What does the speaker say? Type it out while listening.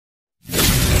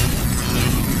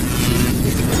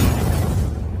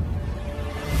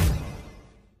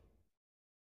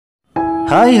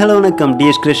Hi hello வணக்கம்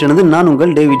DS creation நான்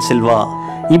உங்கள் டேவிட் செல்வா.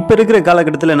 இப்போ இருக்கிற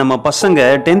காலகட்டத்தில் நம்ம பசங்க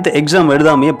 10th எக்ஸாம்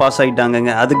எழுதாமையே பாஸ்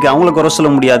ஆகிட்டாங்கங்க. அதுக்கு அவங்கள குறை சொல்ல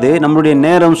முடியாது, நம்மளுடைய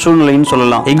நேரம் சூழ்நிலைன்னு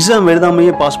சொல்லலாம். எக்ஸாம்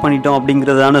எழுதாமையே பாஸ் பண்ணிட்டோம்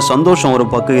அப்படிங்கிறதான சந்தோஷம் ஒரு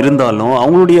பக்கம் இருந்தாலும்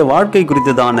அவங்களுடைய வாழ்க்கை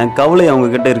குறித்ததான கவலை அவங்க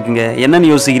கிட்ட இருக்குங்க.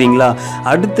 என்னன்னு யோசிக்கிறீங்களா?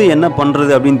 அடுத்து என்ன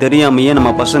பண்ணுறது அப்படின்னு தெரியாமையே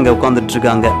நம்ம பசங்க உட்காந்துட்டு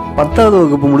இருக்காங்க. 10வது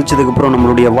வகுப்பு முடிச்சதுக்கப்புறம்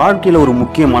நம்மளுடைய வாழ்க்கையில் ஒரு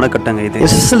முக்கியமான கட்டங்க இது.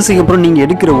 எஸ்எஸ்எல்சிக்கு அப்புறம் நீங்கள்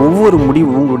எடுக்கிற ஒவ்வொரு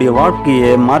முடிவும் உங்களுடைய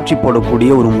வாழ்க்கையை மாற்றி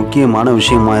போடக்கூடிய ஒரு முக்கியமான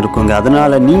விஷயமா இருக்குங்க.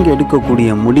 அதனால நீங்கள்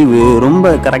எடுக்கக்கூடிய முடிவு ரொம்ப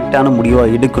கரெக்டான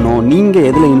முடிவாக எடுக்கணும். நீங்கள்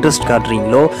எதில் இன்ட்ரெஸ்ட்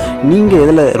காட்டுறீங்களோ, நீங்கள்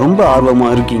எதில் ரொம்ப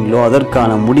ஆர்வமாக இருக்கீங்களோ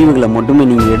அதற்கான முடிவுகளை மட்டுமே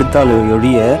நீங்கள் எடுத்தாலும்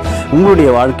ஒழிய உங்களுடைய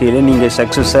வாழ்க்கையில் நீங்கள்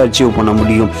சக்ஸஸாக அச்சீவ் பண்ண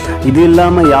முடியும். இது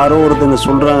இல்லாமல் யாரோ ஒருத்தவங்க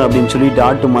சொல்கிறாங்க அப்படின்னு சொல்லிட்டு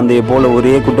ஆட்டு மந்தையை போல்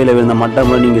ஒரே குட்டையில் விழுந்த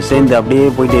மட்டை நீங்கள் சேர்ந்து அப்படியே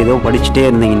போயிட்டு ஏதோ படிச்சுட்டே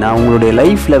இருந்தீங்கன்னா உங்களுடைய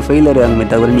லைஃப்பில் ஃபெயிலியர் ஆகுமே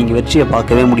தவிர நீங்கள் வெற்றியை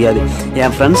பார்க்கவே முடியாது.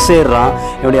 என் ஃப்ரெண்ட்ஸ் சேர்றான்,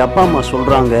 என்னுடைய அப்பா அம்மா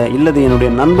சொல்கிறாங்க, இல்லது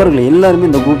என்னுடைய நண்பர்கள் எல்லாருமே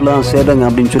இந்த குரூப்பில் தான் சேர்றாங்க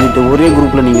அப்படின்னு சொல்லிட்டு ஒரே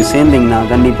குரூப்பில் நீங்கள் சேர்ந்தீங்கன்னா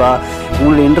கண்டிப்பாக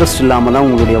உங்களுடைய இன்ட்ரெஸ்ட் இல்லாமல் தான்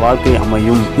உங்களுடைய வாழ்க்கை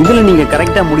அமையும். இதில் நீங்கள்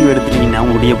கரெக்டாக முடிவு எடுத்துட்டீங்கன்னா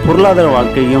உங்களுடைய பொருளாதார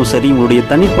வாழ்க்கையும் சரி, உங்களுடைய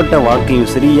தனிப்பட்ட வாழ்க்கையும்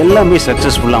சரி, எல்லாமே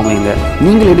சக்ஸஸ்ஃபுல்லாக அமையுங்க.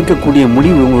 நீங்கள் எடுக்கக்கூடிய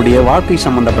முடிவு உங்களுடைய வாழ்க்கை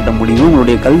சம்பந்தப்பட்ட முடிவு,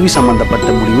 உங்களுடைய கல்வி சம்பந்தப்பட்ட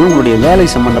முடிவு, உங்களுடைய வேலை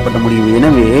சம்பந்தப்பட்ட முடிவு.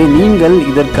 எனவே நீங்கள்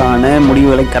இதற்கான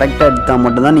முடிவுகளை கரெக்டாக எடுத்தால்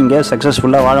மட்டும்தான் நீங்கள்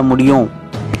சக்ஸஸ்ஃபுல்லாக வாழ முடியும்.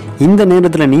 இந்த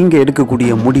நேரத்தில் நீங்கள்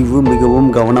எடுக்கக்கூடிய முடிவு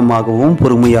மிகவும் கவனமாகவும்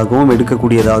பொறுமையாகவும்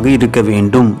எடுக்கக்கூடியதாக இருக்க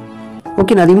வேண்டும்.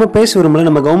 ஓகே, நான் அதிகமாக பேச விரும்பல.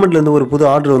 நம்ம கவர்மெண்ட்லேருந்து ஒரு புது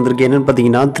ஆர்டர் வந்திருக்கு. என்னென்னு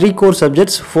பார்த்தீங்கன்னா 3 core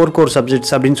subjects 4 core subjects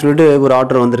அப்படின்னு சொல்லிட்டு ஒரு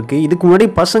ஆர்டர் வந்திருக்கு. இதுக்கு முன்னாடி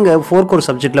பசங்க 4 core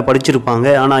சப்ஜெக்டில் படிச்சிருப்பாங்க,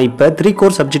 ஆனால் இப்போ 3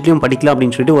 core சப்ஜெக்ட்லையும் படிக்கலாம்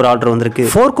அப்படின்னு சொல்லிட்டு ஒரு ஆர்டர் வந்திருக்கு.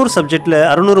 4 core சப்ஜெக்டில்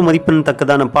 600 மதிப்பெண்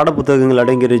தக்கதான பாடப்புத்தகங்கள்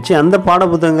அடங்கிருச்சு. அந்த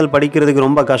பாடப்புத்தகங்கள் படிக்கிறதுக்கு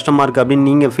ரொம்ப கஷ்டமாக இருக்குது அப்படின்னு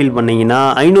நீங்கள் ஃபீல் பண்ணீங்கன்னா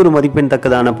 500 மதிப்பெண்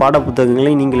தக்கதான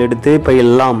பாடப்புத்தகங்களை நீங்கள் எடுத்து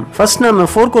பயிலலாம். ஃபர்ஸ்ட் நம்ம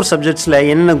 4 core சப்ஜெக்ட்ஸில்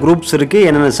என்னென்ன குரூப்ஸ் இருக்குது,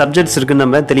 என்னென்ன சப்ஜெக்ட்ஸ் இருக்குன்னு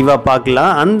நம்ம தெளிவாக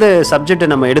பார்க்கலாம். அந்த சப்ஜெக்டை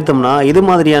நம்ம எடுத்தோம்னா இது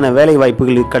மாதிரியான வேலை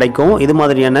வாய்ப்புகள் கிடைக்கும், இது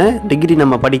மாதிரியான டிகிரி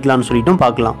நம்ம படிக்கலாம்னு சொல்லிட்டும்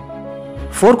பார்க்கலாம்.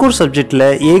 4 core சப்ஜெக்டில்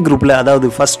ஏ குரூப்பில், அதாவது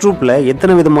ஃபர்ஸ்ட் குரூப்பில்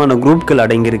எத்தனை விதமான குரூப்கள்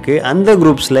அடங்கியிருக்கு, அந்த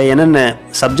குரூப்ஸில் என்னென்ன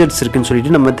சப்ஜெக்ட்ஸ் இருக்குன்னு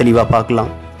சொல்லிட்டு நம்ம தெளிவாக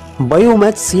பார்க்கலாம். பயோ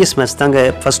மேத்ஸ், சிஎஸ் மேத்ஸ் தாங்க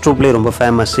ஃபர்ஸ்ட் குரூப்லேயே ரொம்ப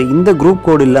ஃபேமஸ். இந்த குரூப்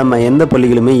கோடு இல்லாமல் எந்த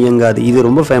பள்ளிகளுமே இயங்காது. இது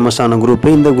ரொம்ப ஃபேமஸான குரூப்.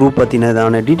 இந்த குரூப்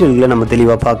பற்றினதான டீட்டெயில்களை நம்ம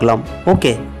தெளிவாக பார்க்கலாம்.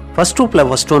 ஓகே, ஃபர்ஸ்ட் குரூப்பில்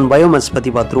ஃபர்ஸ்ட் ஒன் பயோமேத்ஸ் பற்றி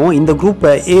பார்த்துருவோம். இந்த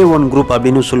குரூப்பை A1 குரூப்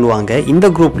அப்படின்னு சொல்லுவாங்க. இந்த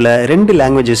குரூப்பில் 2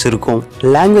 லாங்குவேஜஸ் இருக்கும்.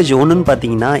 லாங்குவேஜ் 1ன்னு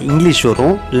பார்த்தீங்கன்னா இங்கிலீஷ்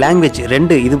வரும். லாங்குவேஜ்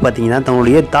 2 இது பார்த்தீங்கன்னா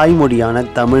தன்னுடைய தாய்மொழியான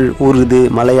தமிழ், உருது,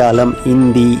 மலையாளம்,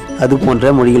 ஹிந்தி அது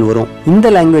போன்ற மொழிகள் வரும்.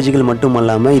 இந்த லாங்குவேஜ்கள் மட்டும்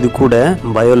இல்லாமல் இது கூட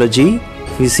பயாலஜி,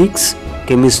 ஃபிசிக்ஸ்,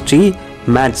 கெமிஸ்ட்ரி,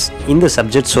 மேத்ஸ் இந்த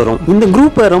சப்ஜெக்ட்ஸ் வரும். இந்த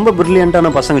குரூப்பை ரொம்ப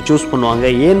பிரில்லியண்டான பசங்க சூஸ் பண்ணுவாங்க.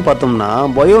 ஏன்னு பார்த்தோம்னா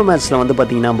பயோ மேத்ஸில் வந்து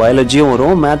பார்த்தீங்கன்னா பயாலஜியும்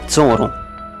வரும், மேத்ஸும் வரும்.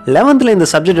 11th இந்த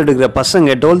சப்ஜெக்ட் எடுக்கிற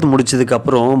பசங்க 12th முடிச்சதுக்கு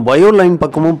அப்புறம் பயோ லைன்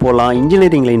பக்கமும் போகலாம்,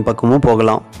 இன்ஜினியரிங் லைன் பக்கமும்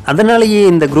போகலாம். அதனாலேயே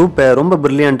இந்த குரூப்பை ரொம்ப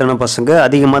பிரில்லியண்டான பசங்க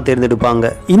அதிகமாக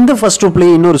தேர்ந்தெடுப்பாங்க. இந்த ஃபர்ஸ்ட்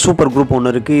குரூப்லேயே இன்னொரு சூப்பர் குரூப்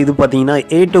ஒன்று இருக்குது. இது பார்த்தீங்கன்னா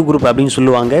A2 குரூப் அப்படின்னு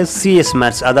சொல்லுவாங்க. சிஎஸ்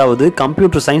மேத்ஸ், அதாவது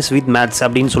கம்ப்யூட்டர் சயின்ஸ் வித் மேத்ஸ்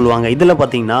அப்படின்னு சொல்லுவாங்க. இதில்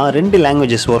பார்த்தீங்கன்னா 2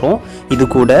 லாங்குவேஜஸ் வரும். இது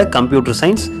கூட computer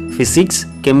science, physics,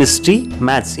 chemistry,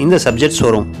 maths இந்த சப்ஜெக்ட்ஸ்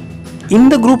வரும்.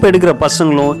 இந்த குரூப் எடுக்கிற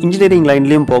பசங்களும் இன்ஜினியரிங்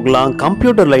லைன்லையும் போகலாம்,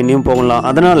 கம்ப்யூட்டர் லைன்லையும் போகலாம்.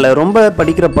 அதனால ரொம்ப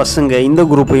படிக்கிற பசங்க இந்த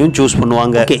குரூப்பையும் சூஸ்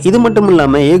பண்ணுவாங்க. இது மட்டும்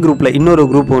இல்லாமல் ஏ குரூப்ல இன்னொரு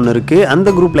குரூப் ஒன்று இருக்கு.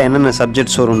 அந்த குரூப்ல என்னென்ன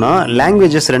சப்ஜெக்ட்ஸ் வரும்னா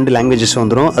லாங்குவேஜஸ் 2 லாங்குவேஜஸ்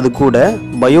வந்துடும். அது கூட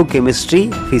bio chemistry,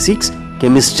 physics,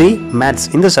 chemistry, maths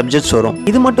இந்த சப்ஜெக்ட்ஸ் வரும்.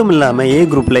 இது மட்டும் இல்லாமல் ஏ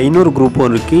குரூப்ல இன்னொரு குரூப்பும்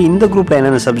இருக்கு. இந்த குரூப்ல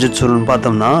என்னென்ன சப்ஜெக்ட்ஸ் வரும்னு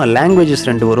பார்த்தோம்னா லாங்குவேஜஸ்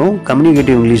 2 வரும்,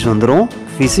 கம்யூனிகேட்டிவ் இங்கிலீஷ் வந்துடும்,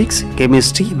 ஃபிசிக்ஸ்,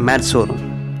 கெமிஸ்ட்ரி, மேத்ஸ் வரும்.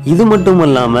 இது மட்டும்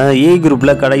இல்லாமல் ஏ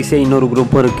குரூப்பில் கடைசியாக இன்னொரு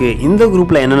குரூப்பும் இருக்குது. இந்த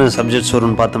குரூப்பில் என்னென்ன சப்ஜெக்ட்ஸ்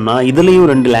வரும்னு பார்த்தோம்னா இதுலேயும்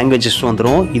 2 லாங்குவேஜஸ்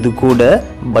வந்துடும். இது கூட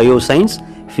bio science,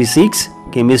 physics,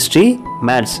 chemistry,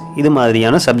 maths இது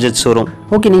மாதிரியான சப்ஜெக்ட்ஸ் வரும்.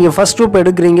 ஓகே, நீங்கள் ஃபர்ஸ்ட் குரூப்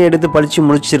எடுக்கிறீங்க, எடுத்து படித்து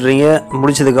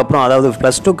முடிச்சதுக்கப்புறம் அதாவது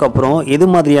 +2க்கு அப்புறம் எது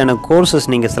மாதிரியான கோர்சஸ்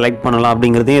நீங்கள் செலக்ட் பண்ணலாம்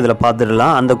அப்படிங்கிறதையும் இதில்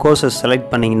பார்த்துடலாம். அந்த கோர்சஸ் செலக்ட்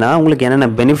பண்ணிங்கன்னா உங்களுக்கு என்னென்ன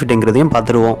பெனிஃபிட்ங்கிறதையும்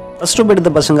பார்த்துருவோம். ஃபர்ஸ்ட் குரூப்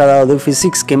எடுத்த பசங்க, அதாவது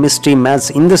ஃபிசிக்ஸ், கெமிஸ்ட்ரி, மேத்ஸ்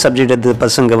இந்த சப்ஜெக்ட் எடுத்த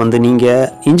பசங்க வந்து நீங்கள்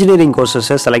இன்ஜினியரிங்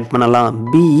கோர்சஸை செலக்ட் பண்ணலாம்.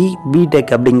 பிஇ,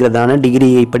 பிடெக் அப்படிங்கிறதான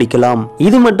டிகிரியை படிக்கலாம்.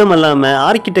 இது மட்டும் இல்லாமல்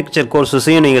ஆர்கிடெக்சர்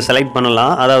கோர்சஸையும் நீங்கள் செலக்ட்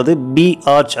பண்ணலாம், அதாவது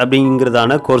பிஆர்ச்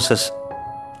அப்படிங்கிறதான கோர்சஸ்.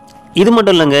 இது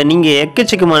மட்டும் இல்லைங்க, நீங்கள்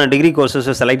எக்கச்சக்கமான டிகிரி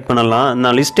கோர்சஸை செலக்ட் பண்ணலாம்.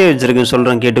 நான் லிஸ்ட்டே வச்சுருக்கேன்,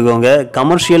 சொல்கிறேன் கேட்டுக்கோங்க.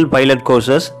 Commercial pilot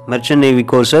courses, merchant navy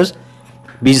courses,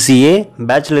 PCA,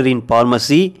 bachelor in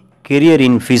pharmacy, career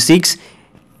in physics,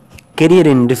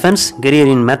 career in defence,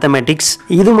 career in mathematics.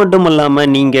 இது மட்டும்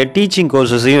இல்லாமல் நீங்கள் டீச்சிங்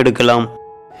கோர்சஸையும் எடுக்கலாம்.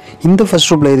 இந்த ஃபர்ஸ்ட்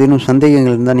குரூப்பில் ஏதேனும்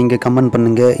சந்தேகங்கள் இருந்தால் நீங்கள் கமெண்ட்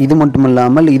பண்ணுங்கள். இது மட்டும்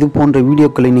இல்லாமல் இது போன்ற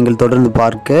வீடியோக்களை நீங்கள் தொடர்ந்து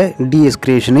பார்க்க டிஎஸ்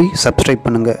கிரியேஷனை சப்ஸ்கிரைப்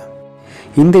பண்ணுங்கள்.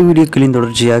 இந்த வீடியோக்களின்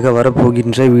தொடர்ச்சியாக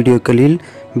வரப்போகின்ற வீடியோக்களில்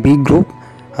பி குரூப்,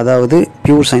 அதாவது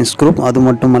பியூர் சயின்ஸ் குரூப், அது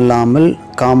மட்டும் அல்லாமல்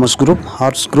commerce group,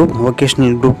 arts group,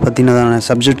 vocational group பற்றினதான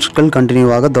சப்ஜெக்ட்ஸ்கள்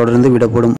கண்டினியூவாக தொடர்ந்து விடப்படும்.